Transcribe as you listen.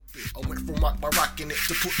from rock by rocking it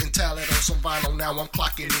to putting talent on some vinyl, now I'm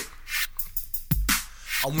clocking it.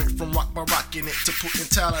 I went from rock by rocking it to putting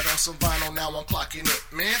talent on some vinyl, now I'm clocking it.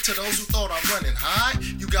 Man, to those who thought I'm running high,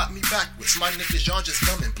 you got me backwards. My niggas, y'all just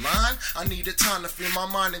dumb and blind. I needed time to free my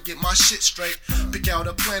mind and get my shit straight. Pick out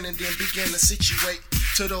a plan and then begin to situate.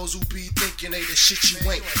 To those who be thinking they the shit you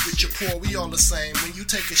ain't. With your poor, we all the same. When you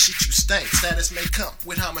take a shit, you stink. Status may come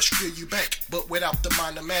with how much skill you bank, but without the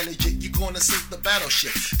mind to manage it, you're gonna sink the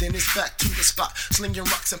battleship. Then it's back to the spot, slinging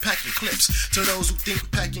rocks and packing clips. To those who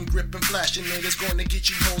think packing, grip, and flashing it is gonna get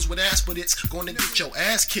you hoes with ass, but it's gonna get your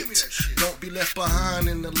ass kicked. Don't be left behind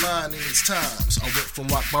in the line in these times. I went from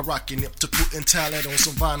rock by rocking it to putting talent on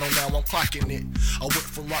some vinyl, now I'm clocking it. I went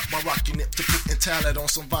from rock by rocking it to putting talent on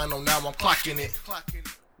some vinyl, now I'm clocking it.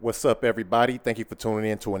 What's up, everybody? Thank you for tuning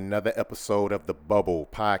in to another episode of The Bubble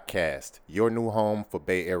Podcast, your new home for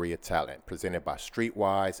Bay Area talent, presented by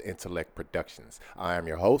Streetwise Intellect Productions. I am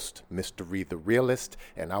your host, MistaRye the Realist,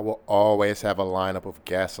 and I will always have a lineup of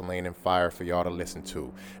gasoline and fire for y'all to listen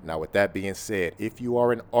to. Now, with that being said, if you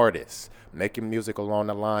are an artist making music along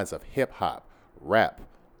the lines of hip-hop, rap,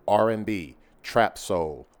 R&B, trap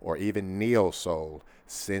soul, or even neo-soul,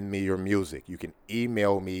 send me your music. You can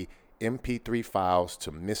email me MP3 files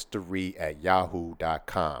to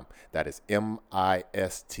MistaRye@yahoo.com. That is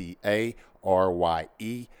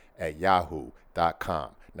MistaRye@yahoo.com.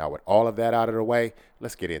 Now, with all of that out of the way,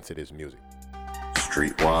 let's get into this music.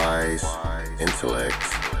 Streetwise Intellect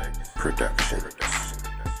Productions.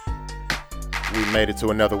 We made it to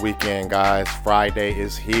another weekend, guys. Friday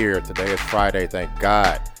is here. Today is Friday, thank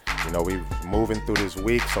God. You know, we're moving through this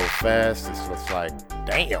week so fast, it's like,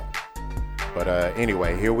 damn. But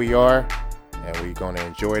anyway, here we are, and we're going to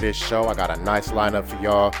enjoy this show. I got a nice lineup for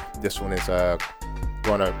y'all. This one is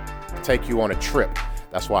going to take you on a trip.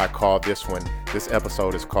 That's why I called this one. This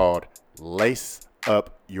episode is called Lace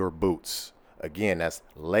Up Your Boots. Again, that's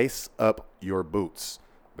Lace Up Your Boots.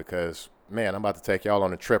 Because, man, I'm about to take y'all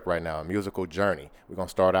on a trip right now, a musical journey. We're going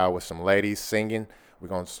to start out with some ladies singing. We're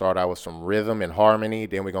going to start out with some rhythm and harmony.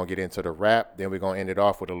 Then we're going to get into the rap. Then we're going to end it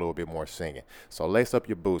off with a little bit more singing. So lace up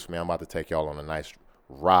your boots, man. I'm about to take y'all on a nice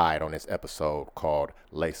ride on this episode called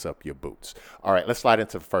Lace Up Your Boots. All right, let's slide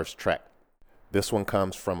into the first track. This one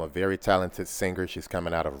comes from a very talented singer. She's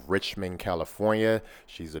coming out of Richmond, California.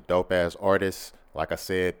 She's a dope-ass artist. Like I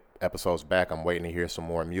said, episodes back, I'm waiting to hear some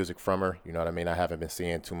more music from her. You know what I mean? I haven't been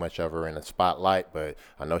seeing too much of her in the spotlight, but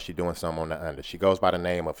I know she's doing something on the under. She goes by the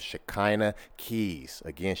name of Shekinah Keys.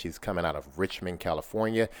 Again, she's coming out of Richmond,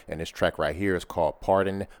 California, and this track right here is called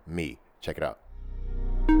Pardon Me. Check it out.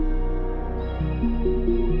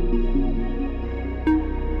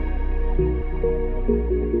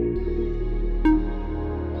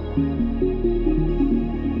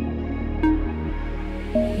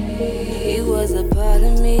 It was a part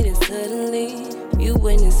of me that suddenly you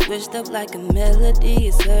went and switched up like a melody.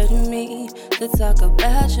 It's hurting me to talk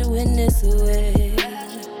about you in this way.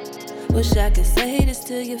 Wish I could say this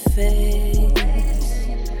to your face.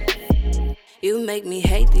 You make me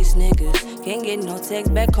hate these niggas. Can't get no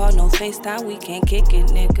text back, call no FaceTime. We can't kick it,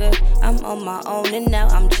 nigga. I'm on my own and now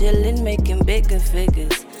I'm chillin', making bigger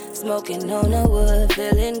figures. Smoking on the wood,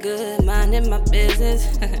 feeling good, minding my business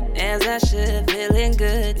as I should, feeling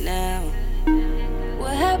good now.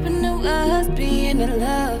 What happened to us being in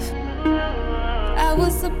love? I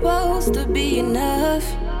was supposed to be enough.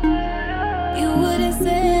 You wouldn't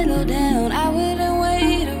settle down, I wouldn't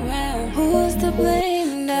wait around. Who's to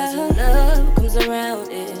blame now? 'Cause when love comes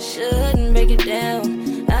around, it shouldn't break it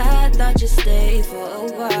down. I thought you'd stay for a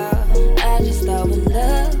while. I just thought when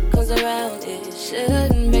love comes around, it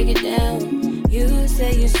shouldn't break it down. You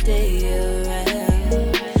say you stay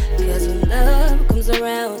around. 'Cause when love comes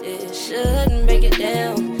around, it shouldn't break it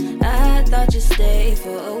down. I thought you'd stay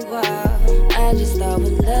for a while. I just thought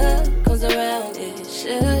when love comes around, it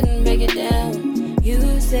shouldn't break it down.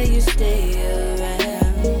 You say you stay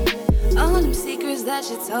around. All them secrets that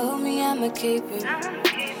you told me, I'ma keep it.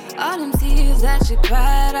 All them tears that you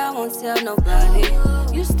cried, I won't tell nobody.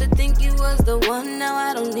 Used to think you was the one, now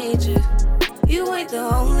I don't need you. You ain't the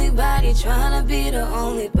only body, tryna be the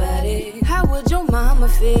only body. How would your mama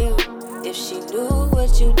feel if she knew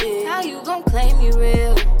what you did? How you gon' claim you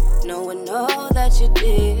real, knowing all that you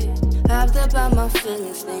did? I've about my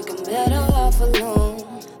feelings, think I'm better off alone.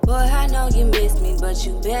 Boy, I know you miss me, but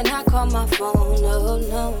you better not call my phone, no,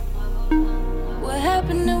 no. What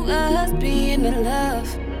happened to us being in love?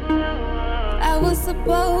 I was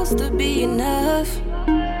supposed to be enough.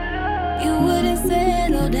 You wouldn't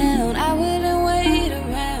settle down, I wouldn't wait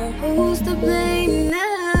around. Who's to blame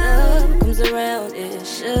now? Love comes around, it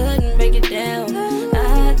shouldn't break it down.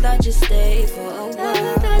 I thought you'd stay for a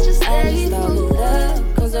while. I I just thought when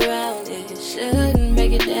love comes around, it shouldn't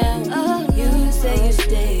break it down. You say you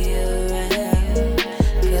stay around,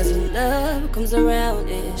 'cause when love comes around,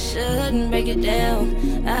 it shouldn't break it down.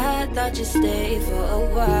 I thought you stayed for a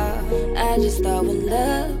while. I just thought when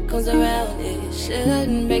love comes around, it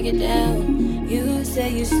shouldn't break it down. You say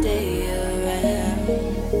you stay around.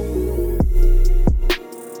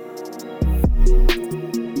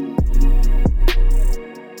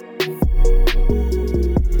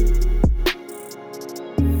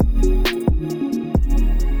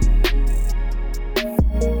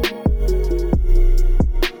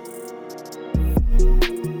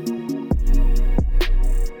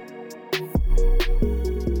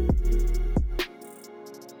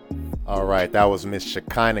 All right, that was Miss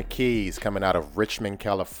Shekinah Keys coming out of Richmond,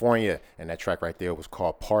 California, and that track right there was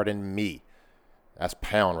called Pardon Me. That's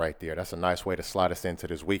Pound right there. That's a nice way to slide us into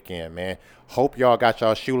this weekend, man. Hope y'all got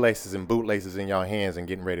y'all shoelaces and bootlaces in y'all hands and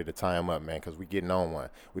getting ready to tie them up, man, because we getting on one.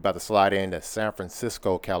 We about to slide into San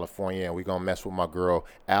Francisco, California, and we going to mess with my girl,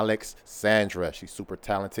 Alex Sandra. She's super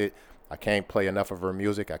talented. I can't play enough of her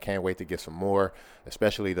music. I can't wait to get some more,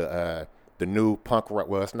 especially the new punk rock.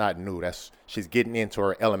 Well, it's not new. She's getting into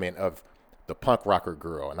her element of the punk rocker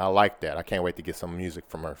girl, and I like that. I can't wait to get some music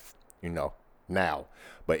from her, now.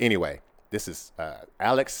 But anyway, this is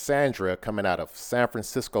Alex Sandra coming out of San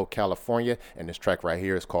Francisco, California, and this track right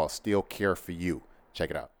here is called Still Care For You. Check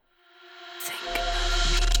it out.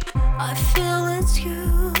 I feel it's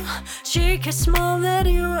you. She can smell that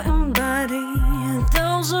you embody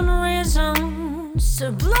 1,000 reasons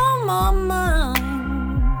to blow my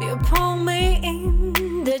mind. You pull me in,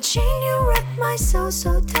 the chain you wrap my soul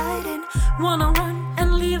so tight, and wanna run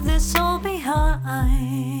and leave this all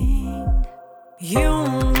behind. You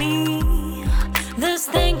and me, this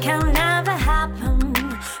thing can never happen.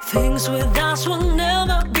 Things with us will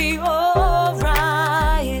never be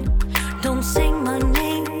alright. Don't sing my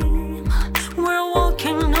name, we're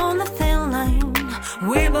walking on the thin line.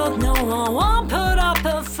 We both know I won't put up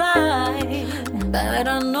a fight, but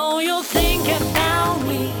I know you'll think about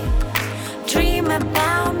me, dream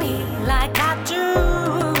about me like I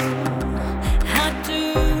do. I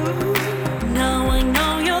do. Now I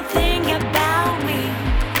know you'll think about me,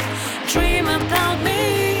 dream about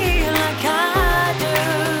me like I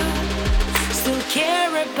do. Still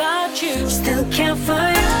care about you, still care for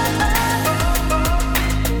you.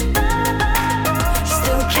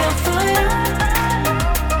 Still care for you.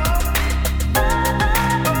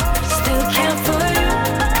 Still care for you.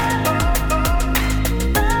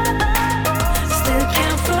 Still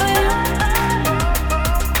care for you.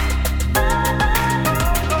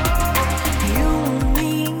 You and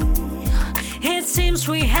me, it seems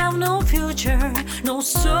we have no future, no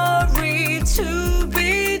story to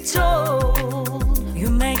be told. You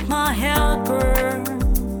make my head burn,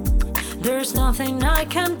 there's nothing I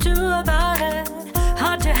can do about it.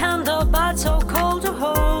 Hard to handle but so cold to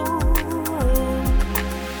hold.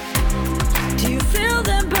 Do you feel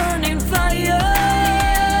the burning fire?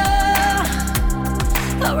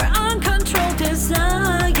 Our uncontrolled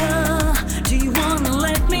desire. Do you wanna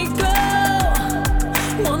let me go?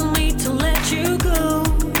 Want me to let you go?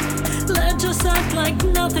 Let's just act like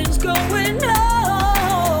nothing's going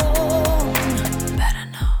on. Better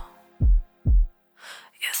know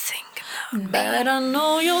you think about me. Better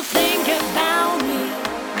know you'll think about me,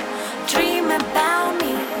 dream about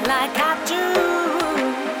me like I do.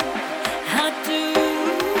 I do.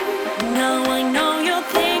 Now I know you'll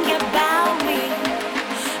think about me,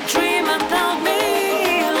 dream about me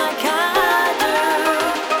like I do.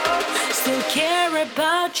 Still care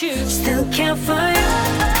about you, still care for you.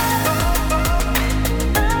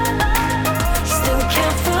 Still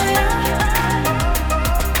care for you.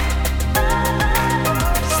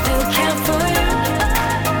 Still care for you.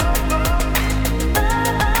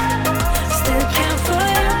 Still care for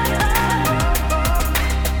you.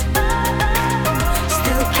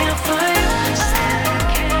 Still care for you.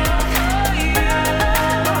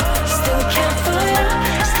 Still care for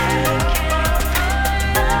you.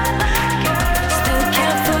 Still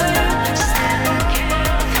care for you.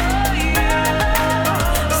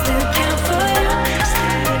 Still care for you.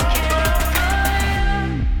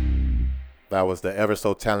 That was the ever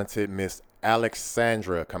so talented Miss Alex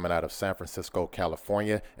Sandra coming out of San Francisco,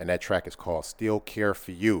 California, and that track is called Still Care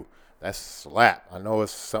For You. That's slap. I know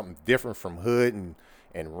it's something different from hood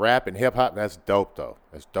and rap and hip hop. That's dope though.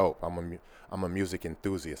 That's dope. I'm a music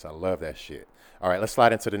enthusiast. I love that shit. All right, let's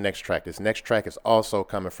slide into the next track. This next track is also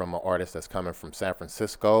coming from an artist that's coming from San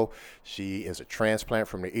Francisco. She is a transplant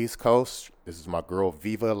from the East Coast. This is my girl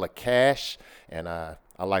Viva La Cash, and I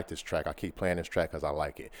like this track. I keep playing this track because I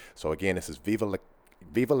like it. So again, this is Viva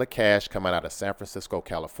Viva La Cash coming out of San Francisco,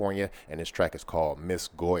 California, and this track is called Miss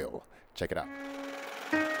Goyle. Check it out.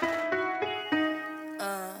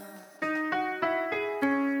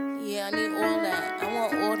 Yeah, I need all that. I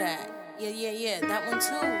want all that. Yeah, that one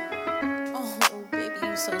too. Oh, baby,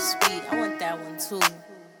 you so sweet. I want that one too.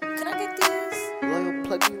 Can I get these? Loyal,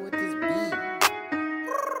 plug me with this beat.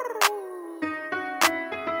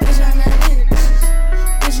 Bitch, I'm that bitch.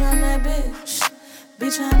 Bitch, I'm that bitch.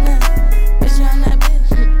 Bitch, I'm that. Bitch, I'm that bitch.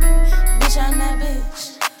 Bitch, I'm that bitch.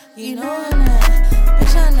 You know I'm that.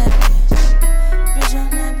 Bitch, I'm that bitch. Bitch, I'm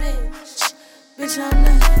that bitch. Bitch, I'm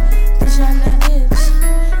that. Bitch, I'm that bitch.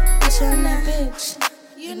 Bitch, I'm that bitch.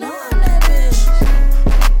 You know I'm that bitch.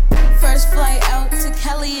 First flight out to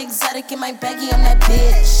Kelly Exotic in my baggie, I'm that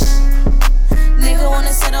bitch. Nigga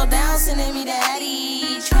wanna settle down, sending me the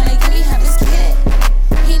Addy. Tryna get me half his kid.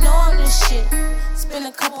 He know I'm this shit. Spend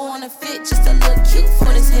a couple on a fit just to look cute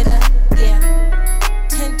for this hitter. Yeah.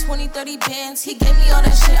 10, 20, 30 bands, he gave me all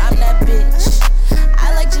that shit, I'm that bitch.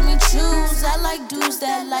 I like Jimmy Choo's, I like dudes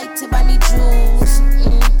that like to buy me jewels.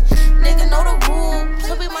 Nigga know the rule,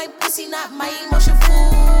 play with my pussy, not my emotion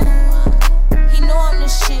fool. He know I'm the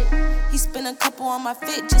shit. He spent a couple on my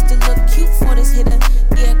fit just to look cute for this hitter.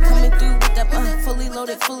 Yeah, coming through with that fully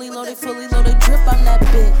loaded drip, I'm that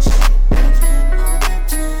bitch.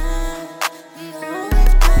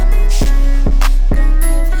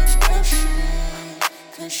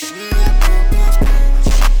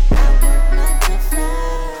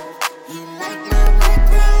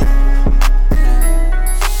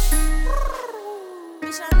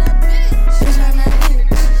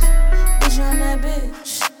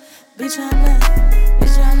 Bitch, I'm that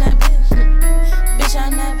bitch. Bitch,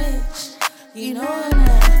 I'm that bitch. You know I'm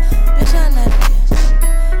that. Bitch, I'm that bitch.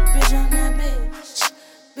 Bitch, I'm that bitch.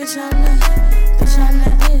 Bitch, I'm that. Bitch, I'm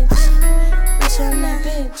that bitch. Bitch, I'm that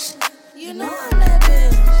bitch. You know I'm that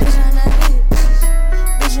bitch. Bitch, I'm that bitch.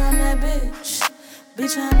 Bitch, I'm that bitch.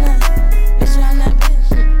 Bitch, I'm that. Bitch, I'm that bitch.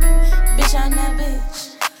 Bitch, I'm that bitch.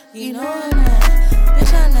 You know I'm that.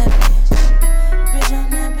 Bitch, I'm that bitch. Bitch, I'm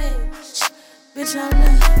that bitch. Bitch, I'm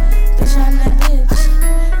that. Bitch, I'm that bitch.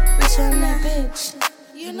 Bitch, I'm that bitch.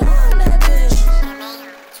 You know I'm that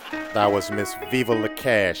bitch. That was Miss Viva La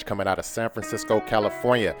Cash coming out of San Francisco,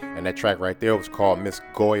 California. And that track right there was called Miss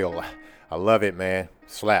Goyle. I love it, man.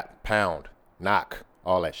 Slap, pound, knock,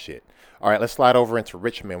 all that shit. All right, let's slide over into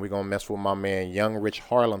Richmond. We're going to mess with my man Young Rich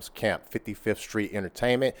Harlem's camp, 55th Street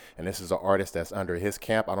Entertainment. And this is an artist that's under his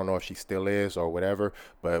camp. I don't know if she still is or whatever,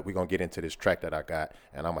 but we're going to get into this track that I got.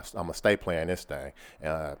 And I'm going to stay playing this thing.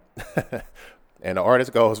 And the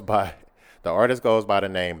artist goes by the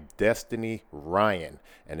name Destiny Ryan.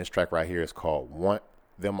 And this track right here is called Want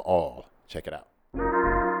Them All. Check it out.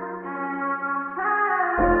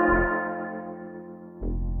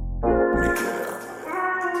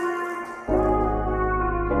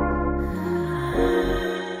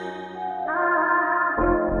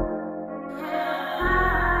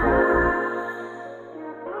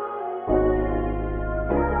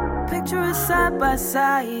 Picture us side by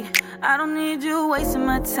side. I don't need you wasting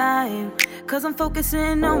my time, cause I'm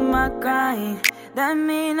focusing on my grind. That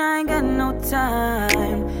mean I ain't got no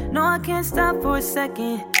time. No, I can't stop for a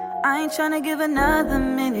second. I ain't tryna give another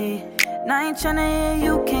minute. And I ain't tryna hear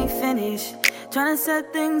you can't finish. Tryna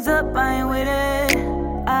set things up, I ain't with it.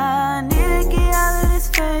 I need to get out of this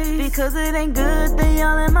phase, because it ain't good, they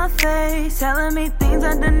all in my face, telling me things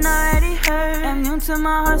I done already heard. I'm new to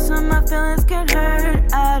my heart, so my feelings get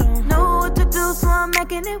hurt. I don't know what to do, so I'm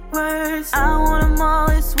making it worse. I want them all,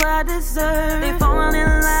 it's what I deserve. They fall in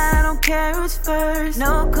line, I don't care who's first.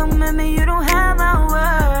 No commitment, you don't have my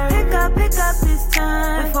word. Pick up this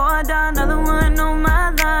time, before I die, another one on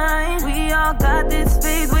my line. We all got this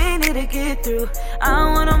phase, we need to get through. I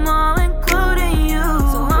want them all, including you.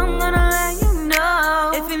 So I'm gonna let you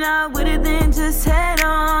know, if you're not with it, then just head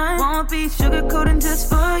on. Won't be sugarcoating just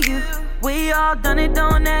for you. We all done it,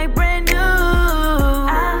 don't act brand new.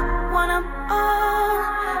 I want them all.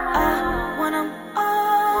 I want them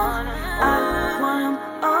all. I want them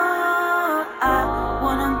all. I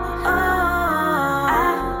want them all.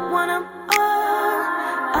 I want them all.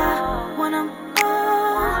 I want them all.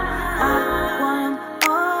 I want them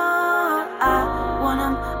all. I want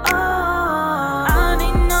them all. I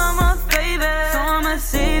need know my favor, so I'ma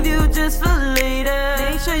save you just for later.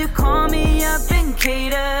 Make sure you call me up and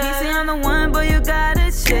cater. He say I'm the one, but you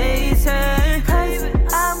gotta chase her. Cause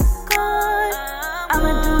I'm gone,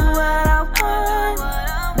 I'ma do what I want.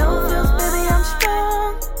 No feels, baby, I'm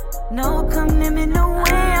strong. No commitment, no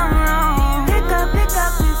way I'm wrong. Pick up this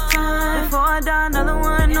time, before I die, another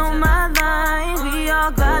one on my line. We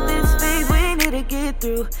all got this phase, we need to get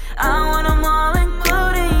through. I want them all included.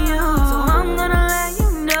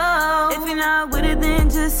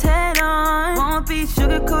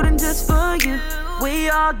 We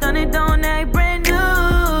all done it, don't act brand new.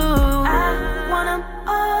 I want 'em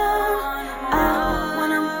all. I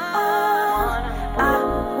want 'em all.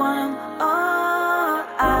 I want 'em all.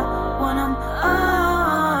 I want 'em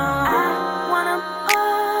all. I want 'em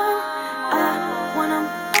all. I want 'em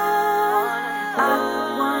all. I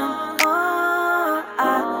want 'em all.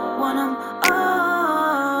 I want 'em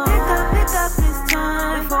all. Pick up this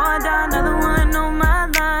time before I die. Another one on my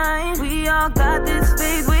line. We all got this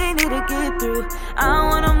phase we need to get through. I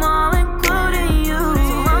want 'em all, including you. So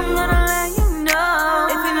I'm gonna let you know.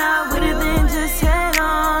 If you're not with it, then just head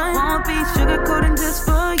on. Won't be sugarcoating just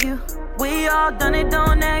for you. We all done it,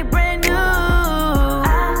 don't act brand new.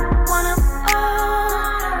 I want 'em all.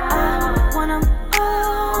 I want 'em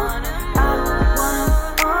all. I want 'em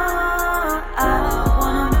all. I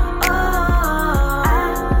want 'em all. I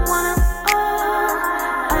want 'em all.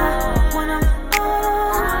 I want 'em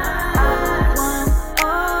all. I want 'em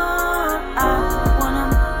all. I want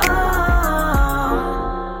 'em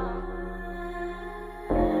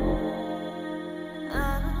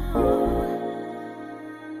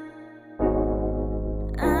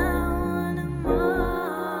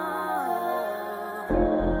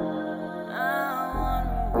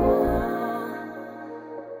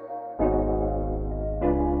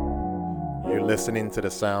You're listening to the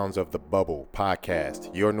Sounds of the Bubble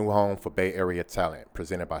podcast, your new home for Bay Area talent,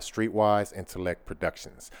 presented by Streetwise Intellect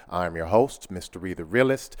Productions. I'm your host, MistaRye the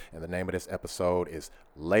Realist, and the name of this episode is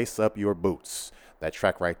Lace Up Your Boots. That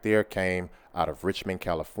track right there came out of Richmond,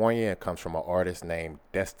 California. It comes from an artist named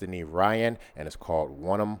Destiny Ryan, and it's called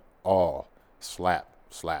Want 'Em All. Slap.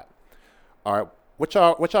 All right, what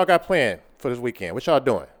y'all got planned for this weekend? What y'all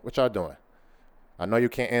doing? I know you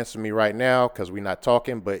can't answer me right now because we're not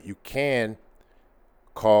talking, but you can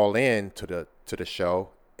call in to the show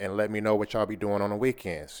and let me know what y'all be doing on the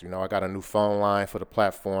weekends. You know, I got a new phone line for the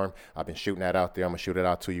platform. I've been shooting that out there. I'm going to shoot it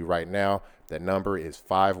out to you right now. That number is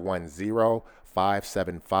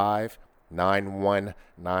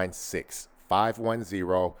 510-575-9196.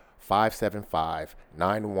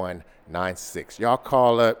 510-575-9196. Y'all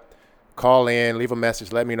call in, leave a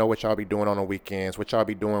message, let me know what y'all be doing on the weekends, what y'all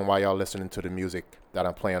be doing while y'all listening to the music that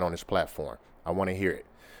I'm playing on this platform. I want to hear it.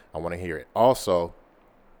 Also,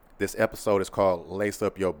 this episode is called Lace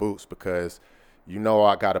Up Your Boots because you know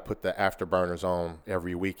I got to put the afterburners on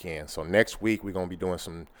every weekend. So next week we're going to be doing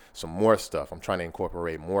some more stuff. I'm trying to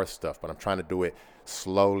incorporate more stuff, but I'm trying to do it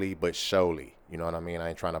slowly but surely. You know what I mean? I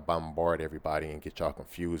ain't trying to bombard everybody and get y'all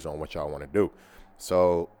confused on what y'all want to do.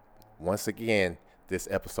 So once again, this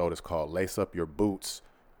episode is called Lace Up Your Boots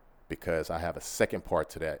because I have a second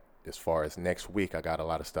part to that. As far as next week, I got a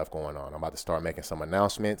lot of stuff going on. I'm about to start making some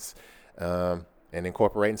announcements and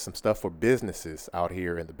incorporating some stuff for businesses out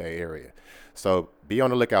here in the Bay Area. So be on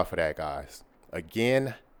the lookout for that, guys.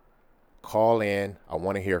 Again, call in. I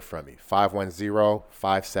want to hear from you.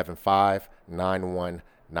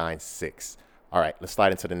 510-575-9196. All right, let's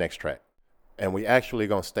slide into the next track. And we actually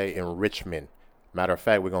going to stay in Richmond. Matter of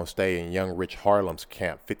fact, we're going to stay in Young Rich Harlem's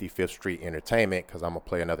camp, 55th Street Entertainment, because I'm going to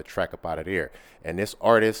play another track up out of there. And this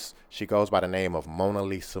artist, she goes by the name of Mona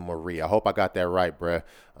Lisa Marie. I hope I got that right, bruh.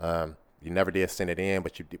 You never did send it in,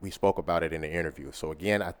 but we spoke about it in the interview. So,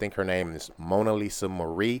 again, I think her name is Mona Lisa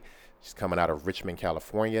Marie. She's coming out of Richmond,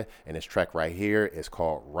 California. And this track right here is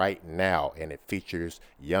called Right Now, and it features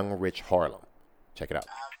Young Rich Harlem. Check it out.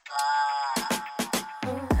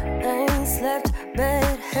 Ain't slept,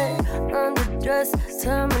 bed, head, underdress,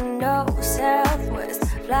 terminal, southwest,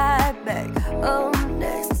 fly back,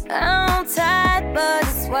 next. I'm tired, but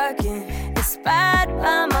it's working, inspired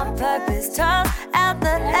by my purpose, toss out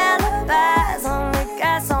the alibis, only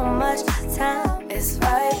got so much time, it's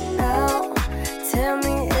right now, tell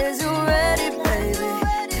me, is you ready, baby,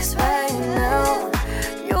 it's right now,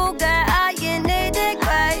 you got all you need, it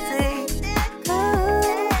crazy,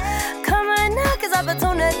 come right now, cause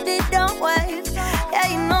opportunity don't wait. Yeah,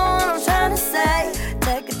 you know what I'm trying to say.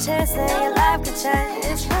 Take a chance and your life could change.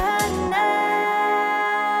 It's right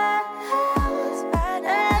now. It's right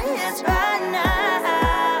now. It's right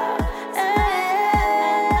now.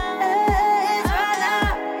 It's right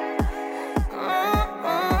now.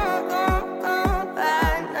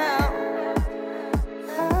 Right now.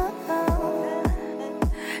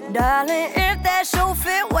 Darling, if that shoe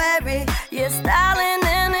fit, wear it. You're styling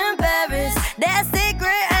and embarrassed. That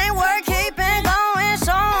secret ain't worth keeping going.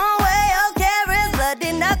 Show 'em where your carrots,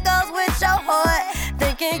 bloody knuckles with your heart.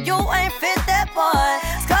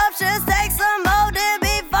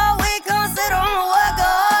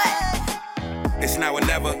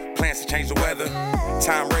 change the weather.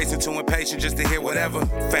 Time racing, too impatient just to hear whatever.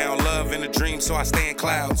 Found love in a dream, so I stay in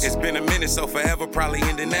clouds. It's been a minute, so forever probably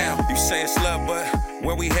ending now. You say it's love, but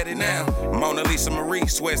where we headed now? Mona Lisa Marie,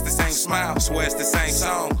 swear it's the same smile, swear it's the same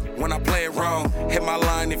song. When I play it wrong, hit my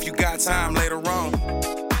line if you got time later on.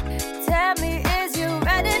 Tell me, is you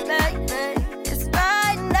ready, baby? It's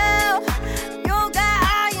right now. You got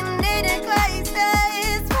all you need in crazy.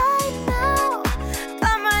 It's right now.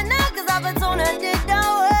 Come right now, 'cause opportunity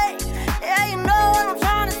don't wait. Yeah, you know what I'm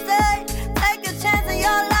trying to say. Take a chance and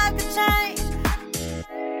your life can change.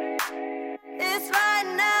 It's right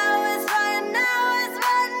now, it's right now, it's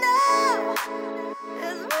right now.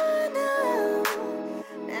 It's right now,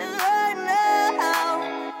 it's right now.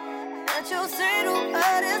 And you'll see the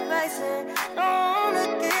world is facing. Don't wanna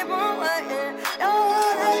keep on waiting. Don't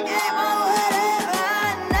wanna keep on waiting.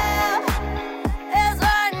 Right now, it's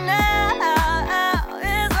right now.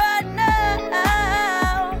 It's right now.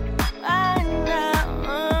 Right now,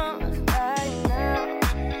 it's right now.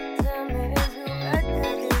 Tell me, is you ready?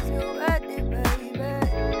 Is you ready,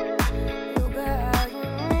 baby? You got all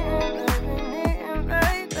you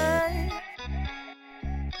need, baby.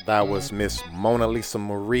 That was Miss Mona Lisa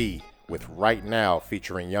Marie with Right Now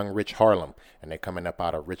featuring Young Rich Harlem. And they're coming up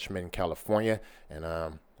out of Richmond, California. And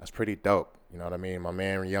that's pretty dope. You know what I mean? My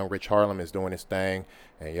man Young Rich Harlem is doing his thing.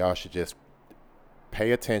 And y'all should just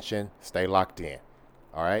pay attention, stay locked in.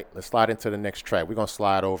 All right, let's slide into the next track. We're going to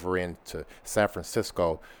slide over into San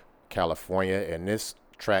Francisco, California. And this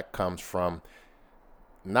track comes from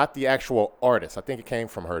not the actual artist. I think it came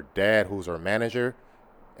from her dad, who's her manager.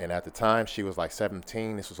 And at the time, she was like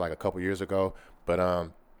 17. This was like a couple years ago. But,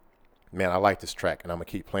 man, I like this track. And I'm going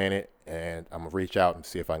to keep playing it. And I'm going to reach out and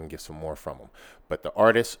see if I can get some more from them. But the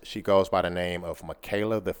artist, she goes by the name of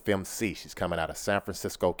Michaela the FemC. She's coming out of San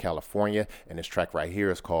Francisco, California. And this track right here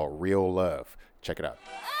is called Real Love. Check it out.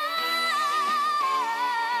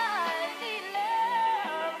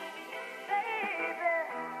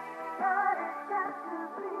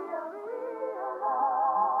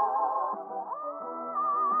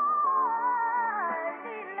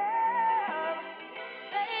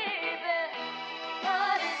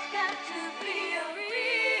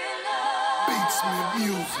 Beats me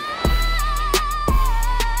music.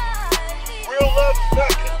 Real love is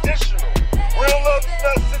not conditional. Real love is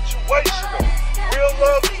not situational. Real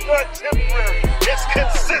love is not temporary. It's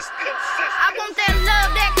consistent. I want that love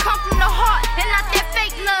that come from the heart and not that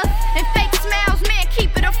fake love and fake smiles, man,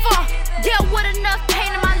 keep it afar. Dealt with enough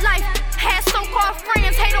pain in my life. Had so-called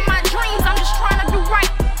friends hate on my dreams. I'm just trying to do right.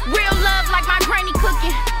 Real love like my granny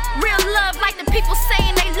cooking. Real love like the people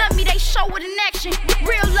saying they love me, they show it in action.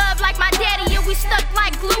 Real love like my daddy, yeah, we stuck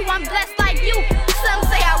like glue. I'm blessed like you. Some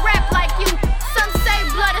say I rap like you. Some say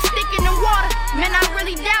blood is sticking in water. Man, I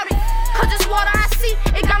really doubt it. 'Cause this water I see,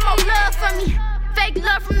 it got more love for me. Fake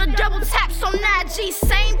love from the double taps on IG.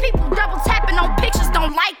 Same people double tapping on pictures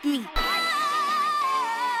don't like me.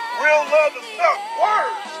 Real love is not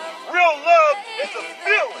words. Real love is a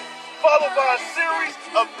feeling, followed by a series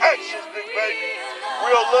of actions, big baby.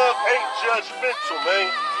 Real love ain't judgmental,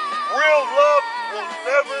 man. Real love will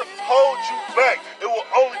never hold you back. It will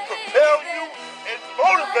only propel you and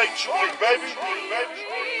motivate you, big baby.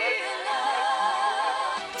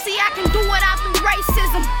 See, I can do without the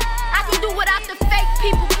racism. I can do without the fake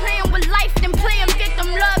people playing with life and playing victim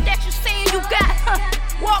love that you saying you got.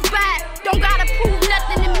 Walk by, don't gotta prove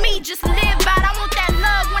nothing to me, just live by it. I want that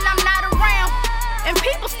love when I'm not around. And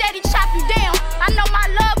people steady chop you down. I know my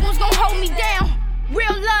loved ones gon' hold me down.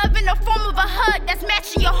 Real love in the form of a hug that's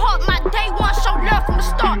matching your heart. My day one show love from the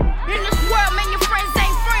start. In this world, man, your friends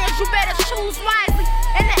ain't friends. You better choose wisely.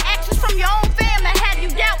 And the actions from your own family have you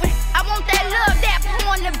doubting. I want that love that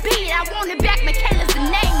pouring the beat. I want it back. Michaela's the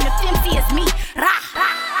name. The FemC is me. Rah,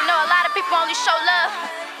 rah. You know, a lot of people only show love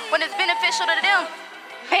when it's beneficial to them.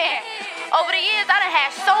 Man, over the years, I done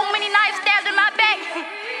had so many knives stabbed in my back.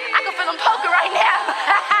 I can feel them poking right now.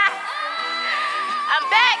 I'm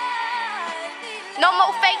back. No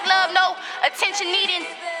more fake love, no attention needing.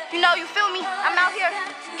 You know, you feel me? I'm out here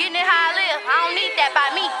getting it how I live. I don't need that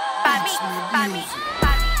by me, by me, by me,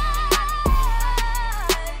 by me.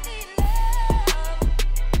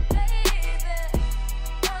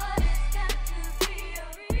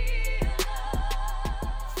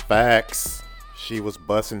 Facts. She was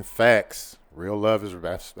busting facts. Real love is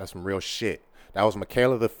that's some real shit. That was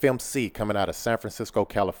Michaela the FemC coming out of San Francisco,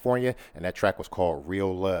 California, and that track was called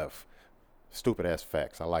Real Love. Stupid ass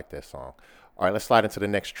facts. I like that song. All right, let's slide into the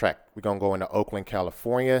next track. We're going to go into Oakland,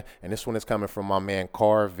 California, and this one is coming from my man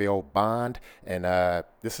Carville Bond, and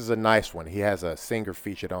this is a nice one. He has a singer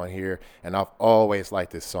featured on here, and I've always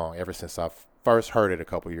liked this song ever since I've first heard it a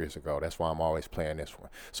couple years ago. That's why I'm always playing this one.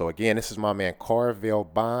 So again, this is my man Carvel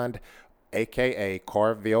Bond, aka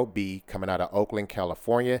Carvel B, coming out of Oakland,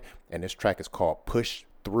 California, and this track is called Push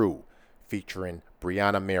Through, featuring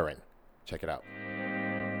Brianna Marin. Check it out.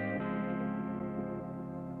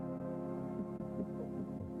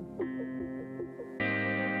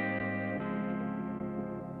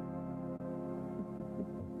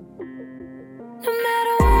 No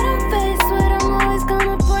matter what I'm faced with, I'm always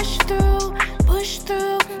gonna push through, push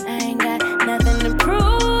through. I ain't got nothing to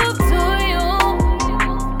prove to you.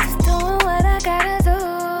 Just doing what I gotta do.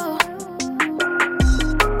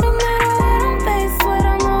 No matter what I'm faced with,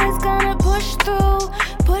 I'm always gonna push through,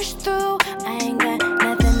 push through. I ain't got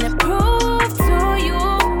nothing to prove to you.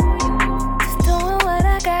 Just doing what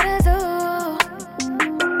I gotta do.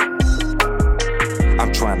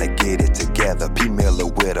 I'm trying to get it together, P. Miller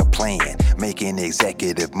with a plan. Making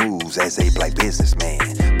executive moves as a black businessman.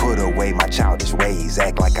 Put away my childish ways,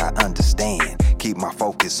 act like I understand. Keep my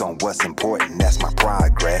focus on what's important, that's my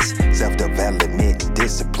progress. Self-development and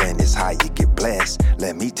discipline is how you get blessed.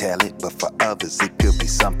 Let me tell it, but for others it could be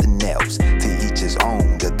something else. To each his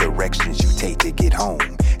own, the directions you take to get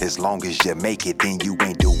home. As long as you make it, then you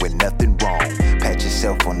ain't doing nothing wrong. Pat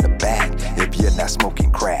yourself on the back if you're not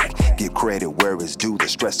smoking crack. Give credit where it's due, the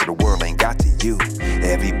stress of the world ain't got to you.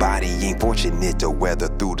 Everybody ain't fortunate to weather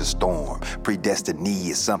through the storm. Predestiny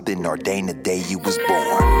is something ordained the day you was born.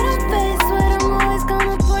 I'm always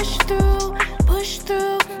gonna push through, push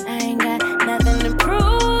through. I ain't got nothing to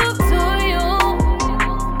prove to you.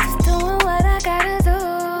 Just doing what I gotta do.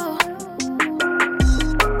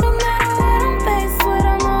 No matter what I'm faced with,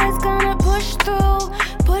 I'm always gonna push through,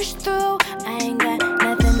 push through. I ain't got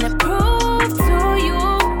nothing to prove to you.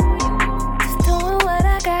 Just doing what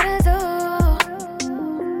I gotta do.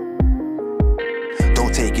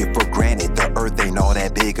 Don't take it for granted, the earth ain't all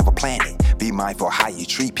that big of a planet. Be mindful how you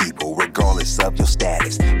treat people, regardless of your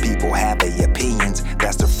status. People have their opinions,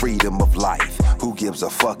 that's the freedom of life. Who gives a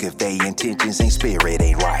fuck if they intentions ain't spirit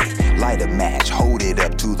ain't right? Light a match, hold it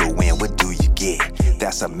up to the wind, what do you get?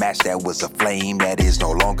 That's a match that was a flame that is no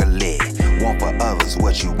longer lit. Want for others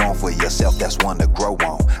what you want for yourself, that's one to grow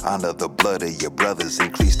on. Honor the blood of your brothers,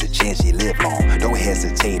 increase the chance you live long. Don't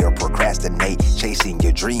hesitate or procrastinate, chasing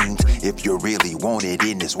your dreams. If you really want it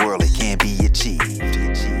in this world, it can be achieved.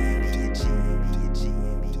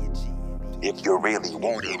 If you really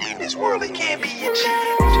want it in this world, it can be achieved. No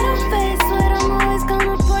matter what I'm faced with, I'm always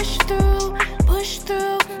gonna push through, push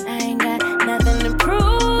through. I ain't got nothing to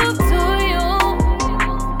prove to you.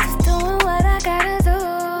 Just doing what I gotta do.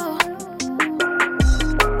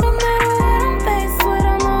 No matter what I'm faced with,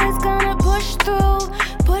 I'm always gonna push through,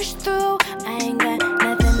 push through. I ain't got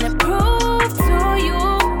nothing to prove to you.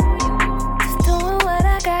 Just doing what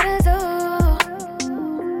I gotta do.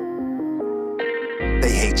 They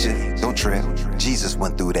hate you, don't trip. Jesus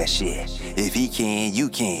went through that shit. If he can, you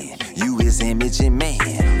can. You his image and man.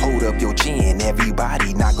 Hold up your chin.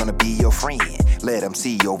 Everybody not gonna be your friend. Let them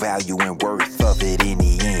see your value and worth of it in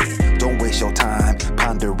the end. Don't waste your time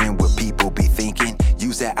pondering what people be thinking.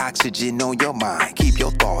 Use that oxygen on your mind. Keep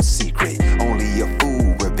your thoughts secret. Only a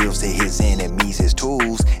fool reveals to his enemies his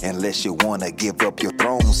tools. Unless you wanna give up your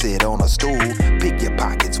throne, sit on a stool. Pick your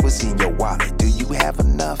pockets, what's in your wallet? Do you have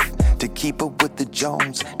enough to keep up with the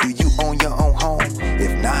Jones? Do you own your own home?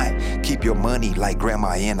 If not, keep your money like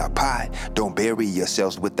grandma in a pot. Don't bury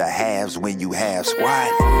yourselves with the halves when you have squat.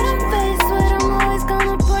 I'm faced with, I'm always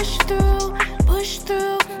gonna push through, push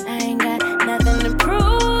through. I ain't got nothing to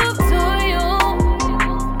prove to you.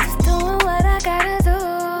 Just doing what I gotta do.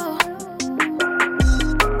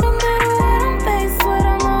 No matter what I'm faced with,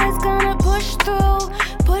 I'm always gonna push through,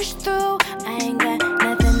 push through. I ain't got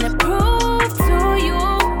nothing to prove to you.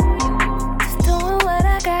 Just doing what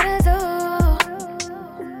I gotta do.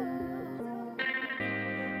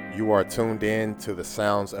 You are tuned in to the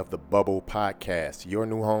sounds of the Bubble Podcast, your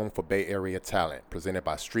new home for Bay Area talent, presented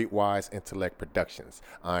by Streetwise Intellect Productions.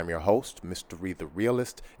 I'm your host, MistaRye the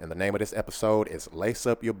Realist, and the name of this episode is Lace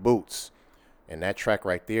Up Your Boots. And that track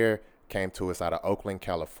right there came to us out of Oakland,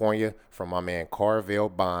 California, from my man Carvel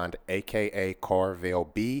Bond, aka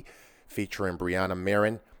Carvel B, featuring Brianna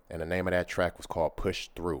Marin, and the name of that track was called Push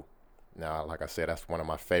Through. Now, like I said, that's one of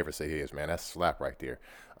my favorites of his, man. That's slap right there.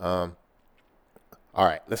 All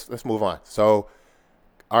right, let's move on. So,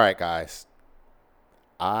 all right, guys,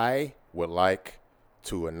 I would like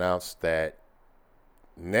to announce that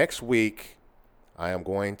next week I am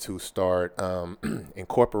going to start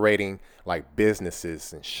incorporating like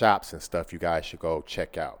businesses and shops and stuff you guys should go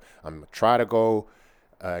check out. I'm going to try to go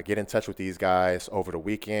get in touch with these guys over the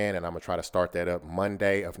weekend, and I'm going to try to start that up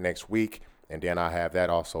Monday of next week. And then I have that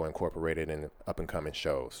also incorporated in up-and-coming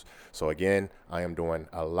shows. So again, I am doing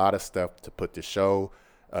a lot of stuff to put the show,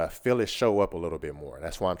 fill this show up a little bit more.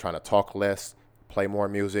 That's why I'm trying to talk less, play more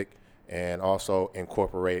music, and also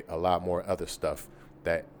incorporate a lot more other stuff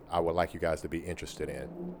that I would like you guys to be interested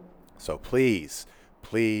in. So please,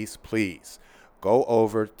 please, please go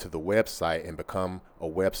over to the website and become a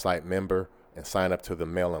website member and sign up to the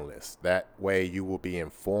mailing list. That way you will be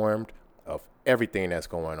informed of everything that's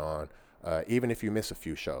going on, even if you miss a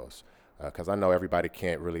few shows, because I know everybody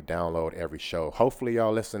can't really download every show. Hopefully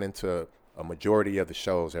y'all listening to a majority of the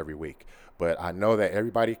shows every week, but I know that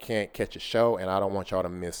everybody can't catch a show, and I don't want y'all to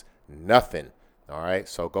miss nothing. All right,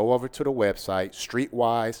 so go over to the website,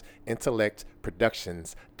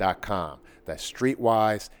 streetwiseintellectproductions.com. That's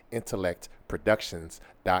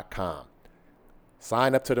streetwiseintellectproductions.com.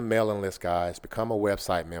 Sign up to the mailing list, guys. Become a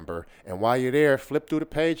website member. And while you're there, flip through the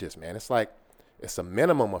pages, man. It's a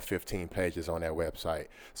minimum of 15 pages on that website.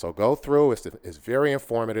 So go through. It's very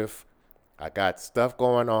informative. I got stuff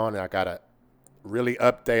going on, and I got to really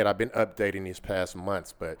update. I've been updating these past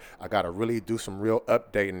months, but I got to really do some real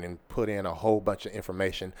updating and put in a whole bunch of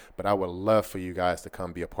information. But I would love for you guys to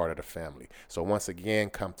come be a part of the family. So once again,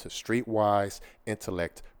 come to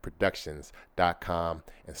streetwiseintellectproductions.com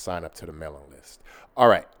and sign up to the mailing list. All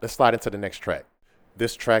right, let's slide into the next track.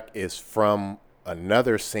 This track is from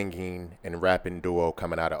another singing and rapping duo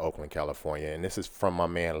coming out of Oakland, California. And this is from my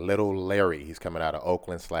man, Little Larry. He's coming out of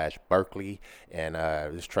Oakland/Berkeley. And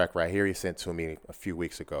this track right here, he sent to me a few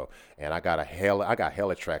weeks ago. And I got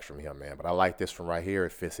hella tracks from him, man. But I like this one right here.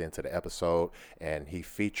 It fits into the episode. And he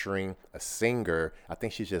featuring a singer. I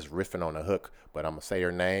think she's just riffing on a hook, but I'm going to say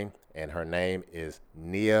her name. And her name is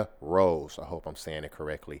Nia Rose. I hope I'm saying it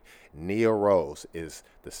correctly. Nia Rose is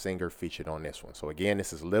the singer featured on this one. So again,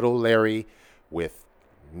 this is Little Larry with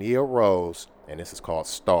Nia Rose, and this is called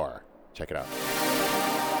Star. Check it out.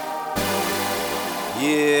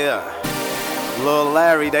 Yeah, Lil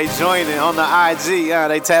Larry, they joining on the IG.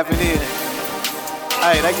 They tapping in.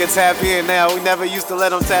 Hey, they can tap in now. We never used to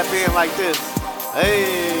let them tap in like this.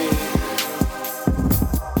 Hey.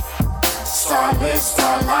 Starlit,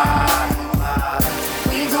 starlight,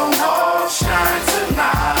 we gon' all shine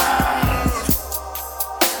tonight.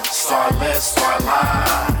 Starlit,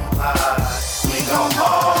 starlight, we gon'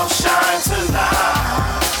 all shine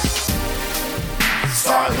tonight.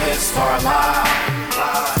 Starlit,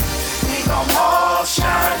 starlight, we gon' all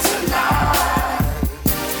shine tonight.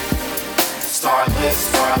 Starlit,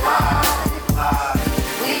 starlight,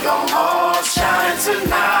 we gon' all shine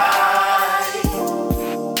tonight.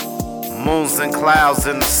 Moons and clouds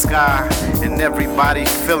in the sky, and everybody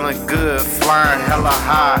feeling good, flying hella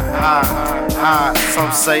high, high, high.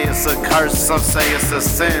 Some say it's a curse, some say it's a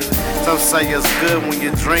sin. Some say it's good when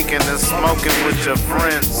you're drinking and smoking with your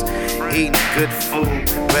friends, eating good food,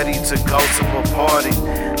 ready to go to a party.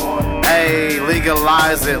 Hey,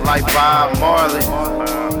 legalize it like Bob Marley.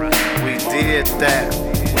 We did that,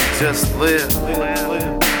 we just lived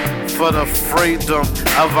for the freedom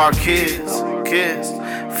of our kids.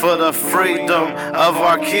 For the freedom of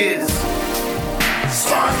our kids.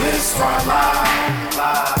 Starlit,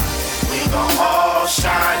 starlight, we gon' all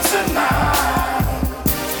shine tonight.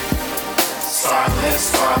 Starlit,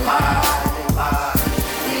 starlight,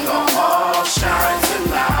 we gon' all shine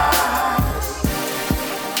tonight.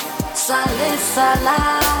 Starlit,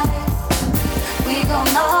 starlight, we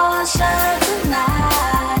gon' all shine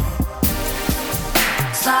tonight.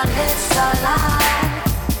 Starlit, starlight,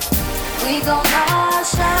 we gon' all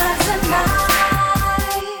shine tonight.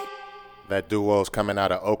 That duo's coming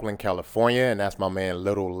out of Oakland, California, and that's my man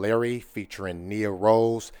Little Larry featuring Nia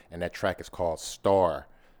Rose, and that track is called Star.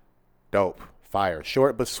 Dope. Fire.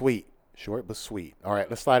 Short but sweet. Short but sweet. All right,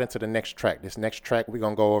 let's slide into the next track. This next track, we're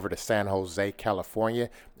going to go over to San Jose, California,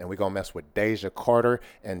 and we're going to mess with Deja Carter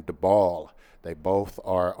and DeBall. They both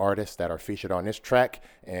are artists that are featured on this track,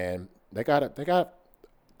 and they got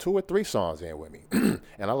 2 or 3 songs in with me,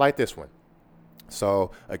 and I like this one.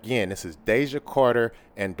 So again, this is Deja Carter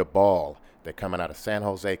and DeBall. They're coming out of San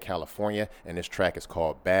Jose, California, and this track is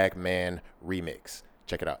called Bagman Remix.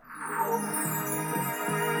 Check it out.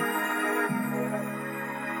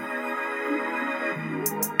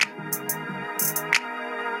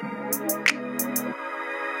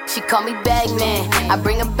 She call me Bagman, I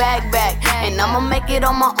bring a bag back, and I'ma make it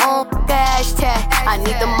on my own. hashtag. I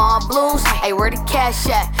need them all blues, hey, where the cash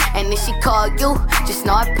at? And if she call you, just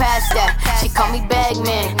know I passed that. She call me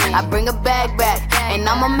Bagman, I bring a bag back. And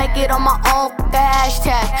I'ma make it on my own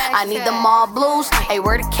hashtag. I need them all blues, hey,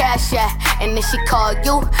 where the cash at? And if she call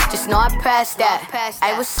you, just know I passed that.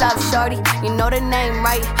 Hey, what's up, shorty? You know the name,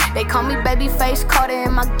 right? They call me Babyface, caught it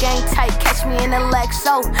in my game tight. Catch me in the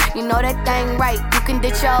Lexo, you know that thing right. You can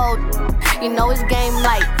ditch your old, you know it's game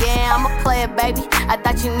light. Yeah, I'm a player, baby, I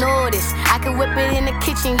thought you knew this. I can whip it in the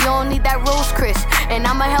kitchen, you don't need that Rose Chris. And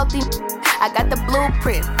I'm a healthy, I got the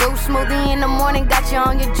blueprint. Fruit smoothie in the morning, got you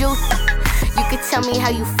on your juice. You can tell me how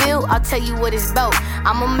you feel, I'll tell you what it's about.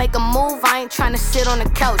 I'ma make a move, I ain't tryna sit on the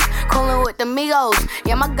couch. Coolin' with the Migos,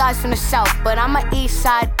 yeah, my guys from the south. But I'm a east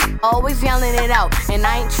side, always yelling it out. And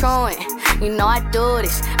I ain't truant, you know I do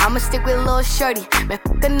this. I'ma stick with Lil Shorty, man,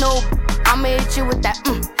 fuck a noob. I'ma hit you with that,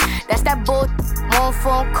 that's that bull. One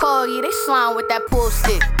phone call, yeah, they slime with that pool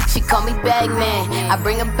stick. She call me Bagman, I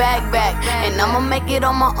bring a bag back. And I'ma make it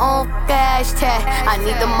on my own hashtag. I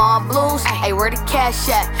need them all blues, hey, where the cash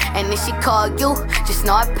at? And if she call you, just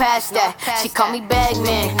know I passed that. She call me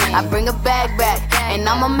Bagman, I bring a bag back. And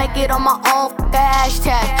I'ma make it on my own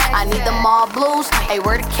hashtag. I need them all blues, hey,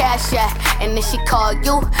 where the cash at? And if she call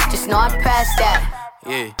you, just know I passed that.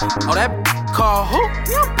 Yeah. Oh, that call who?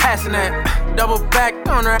 Yeah, I'm passing that. Double back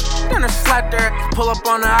on her, then her slap there. Pull up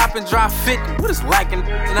on the op and drop 50. What is lacking?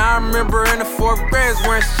 And I remember in the 4th grade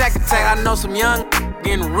wearing Shack Attack. I know some young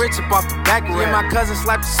getting rich up off the back of it. Yeah, my cousin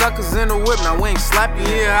slapped the suckers in the whip. Now we ain't slapping.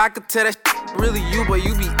 Yeah, I could tell that really you, but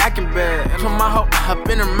you be acting bad. And put my hoe up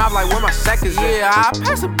in her mouth like where my sack is. Yeah, I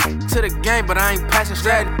pass it to the game, but I ain't passing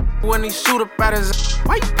strategy. When he shoot up at his,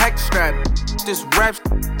 why you pack the strategy? This rap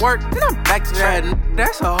work, then I'm back to that.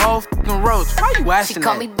 That's a whole fucking roach. Why you asking that? She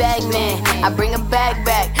call me Bagman, I bring a bag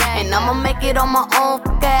back. And I'ma make it on my own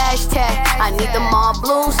hashtag. I need them all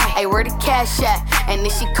blues, hey, where the cash at? And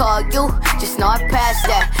if she call you, just know I passed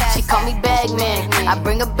that. She call me Bagman, I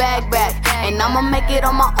bring a bag back. And I'ma make it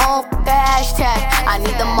on my own hashtag. I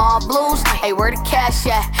need them all blues, hey, where the cash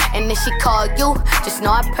at? And if she call you, just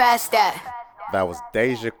know I passed that. That was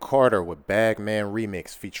Deja Carter with Bagman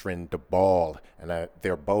Remix featuring The Ball. And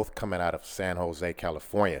they're both coming out of San Jose,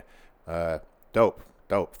 California. Dope,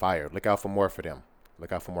 fire. Look out for more for them.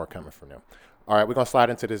 Look out for more coming from them. All right, we're going to slide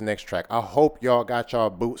into this next track. I hope y'all got y'all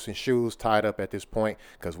boots and shoes tied up at this point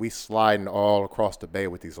because we sliding all across the bay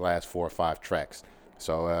with these last 4 or 5 tracks.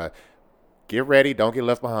 So get ready. Don't get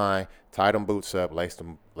left behind. Tie them boots up. Lace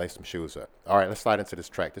them shoes up. All right, let's slide into this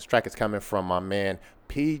track. This track is coming from my man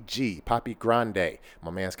PG, Papi Grande.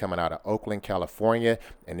 My man's coming out of Oakland, California.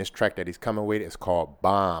 And this track that he's coming with is called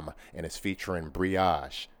Bomb. And it's featuring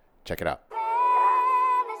Brioche. Check it out.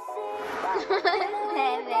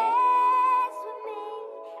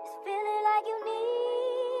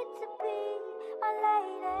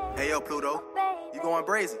 Hey, yo, Pluto. You going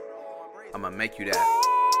brazy? I'ma make you that.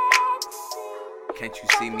 Can't you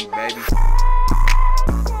see me, baby?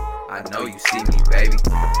 I know you see me, baby.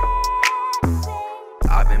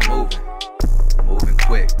 I've been moving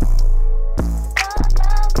quick.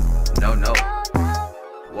 No,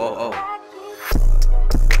 whoa, oh.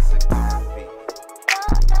 What's it gonna be?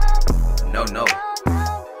 No,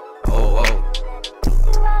 oh.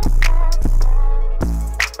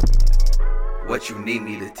 What you need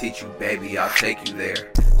me to teach you, baby, I'll take you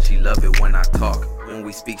there. She love it when I talk. When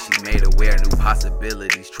we speak, she made aware new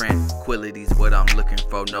possibilities, tranquilities, what I'm looking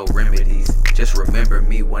for, no remedies. Just remember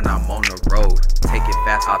me when I'm on the road. Take it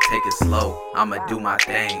fast, I'll take it slow. I'ma do my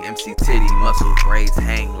thing. MC titty, muscle braids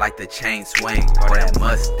hang like the chain swing. Or that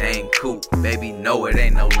Mustang coupe, baby, no, it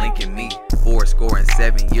ain't no link in me.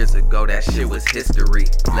 7 years ago, that shit was history.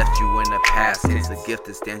 Left you in the past, it's a gift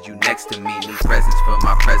that stands you next to me. Need presents for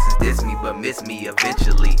my presence, diss me, but miss me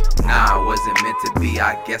eventually. Nah, I wasn't meant to be,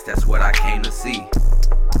 I guess that's what I came to see.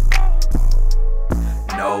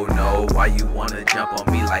 No, why you wanna jump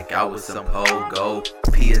on me like I was some pogo?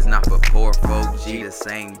 P is not for poor folk, G the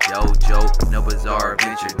same JoJo. No bizarre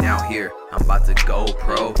adventure down here, I'm about to go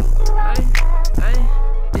pro.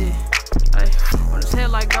 On his head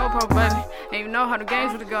like GoPro, baby. Ain't even know how the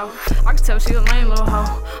games would go. I can tell she a lame little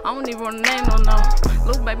hoe. I don't even wanna name no.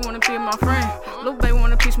 Little baby wanna be my friend. Little baby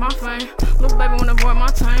wanna piece my fame. Little baby wanna avoid my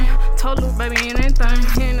time. Told little baby he ain't anything.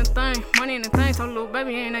 He ain't a thing. Money ain't a thing. Told little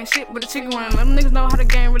baby he ain't shit but a chicken wing. Let them niggas know how the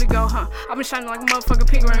game really go, huh? I been shining like a motherfucking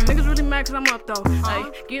pig ring. Niggas really mad cause I'm up though. Hey,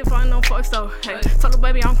 get fine, no fucks though. Hey, told little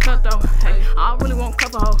baby I'm cut though. Hey, I really want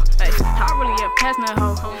cup of hoe. Hey, I really get past that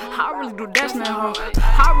hoe. I really do dash that hoe.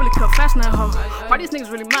 I really cut fast that hoe. Why these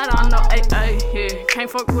niggas really mad? I know, yeah. Can't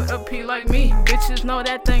fuck with a P like me. Bitches know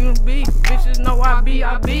that thing will be. Bitches know I be,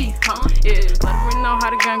 huh? Yeah, let them know how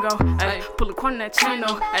the gang go. Ayy, pull a corner that chain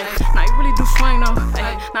though. Ayy, now you really do swing though.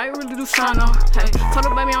 Ayy, now you really do shine though. Ayy, told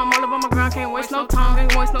her baby I'm all up on my grind, can't waste no time,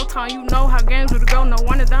 can't waste no time. You know how games would go, no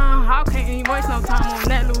one to down. How can't you waste no time on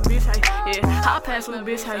that little bitch? Hey, yeah, I'll pass little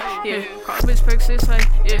bitch. Hey, yeah, call bitch pick sis. Hey,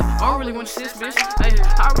 yeah, I don't really want sis bitch. Hey,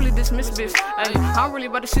 I really dismiss bitch. Hey, I'm really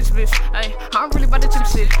about the shit bitch. Hey, I'm really about the chip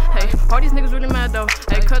shit. Hey, all these niggas really mad though.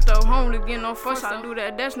 Hey, cut though, home to get no fuss. I do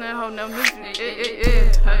that, that's not hoe, no music.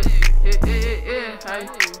 Hey,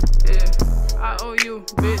 I owe you,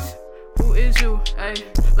 bitch. Who is you? Hey,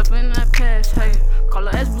 left in that past. Hey, call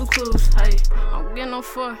her ass Blue Clues. Hey, I don't get no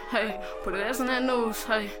fuck. Hey, put her ass in that news.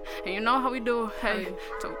 Hey, and you know how we do. Hey,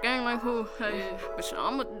 talk gang like who? Hey, bitch,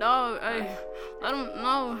 I'm a dog. Hey, let them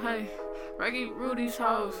know. Hey, Reggie Rudy's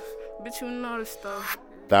house. Bitch, you know this stuff.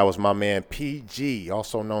 That was my man PG,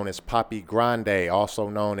 also known as Poppy Grande, also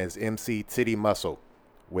known as MC Titty Muscle,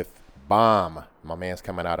 with Bomb. My man's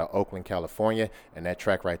coming out of Oakland, California, and that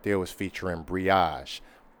track right there was featuring Brioche.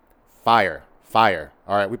 Fire.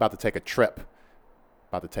 All right, we about to take a trip.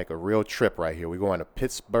 About to take a real trip right here. We're going to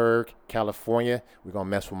Pittsburgh, California. We're going to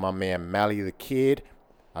mess with my man Mally the Kid.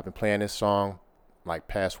 I've been playing this song like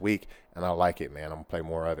past week, and I like it, man. I'm going to play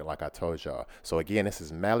more of it like I told y'all. So again, this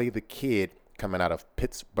is Mally the Kid coming out of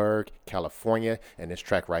Pittsburgh, California, and this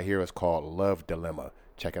track right here is called Love Dilemma.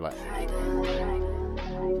 Check it out.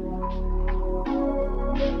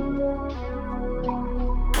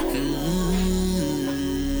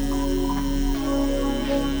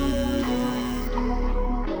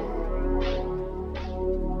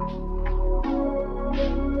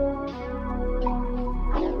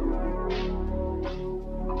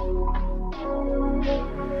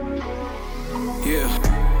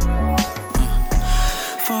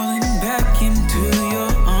 Falling back into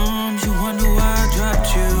your arms, you wonder why I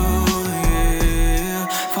dropped you, yeah.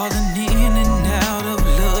 Falling in and out of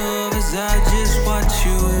love as I just watch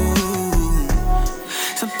you.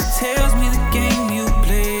 Something tells me the game you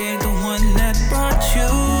play ain't the one that brought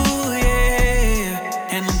you,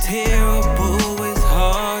 yeah. And I'm terrible with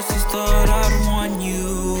hearts, just thought I'd want you,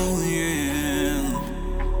 yeah.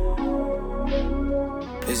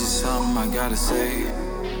 Is it something I gotta say?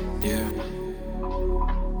 Yeah.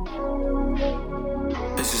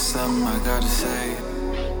 It's just something I gotta say,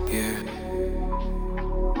 yeah.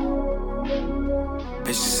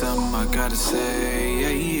 It's just something I gotta say,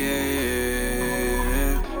 yeah, yeah.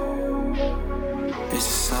 It's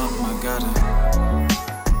just something I gotta.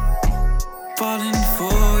 Falling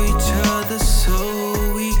for each other so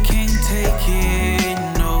we can't take it,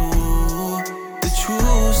 no. The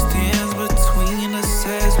truth stands between us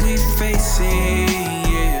as we face it,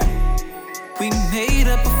 yeah. We made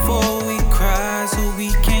up before we cried, so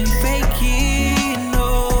we can't fake it,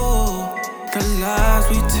 no. The lies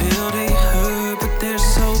we tell, they hurt, but they're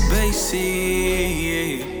so basic,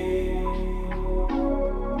 yeah.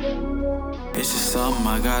 It's just something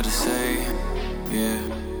I gotta say, yeah.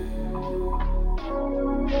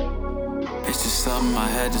 It's just something I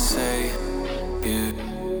had to say, yeah.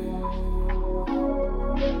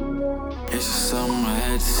 It's just something I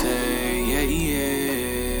had to say, yeah, yeah.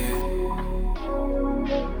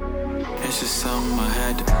 It's just something I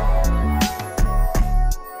had to.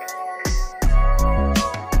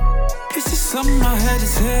 It's just something I had to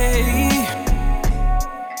say.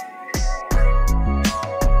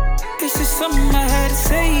 It's just something I had to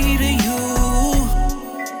say to you.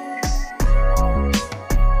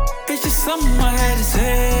 It's just something I had to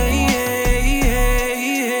say.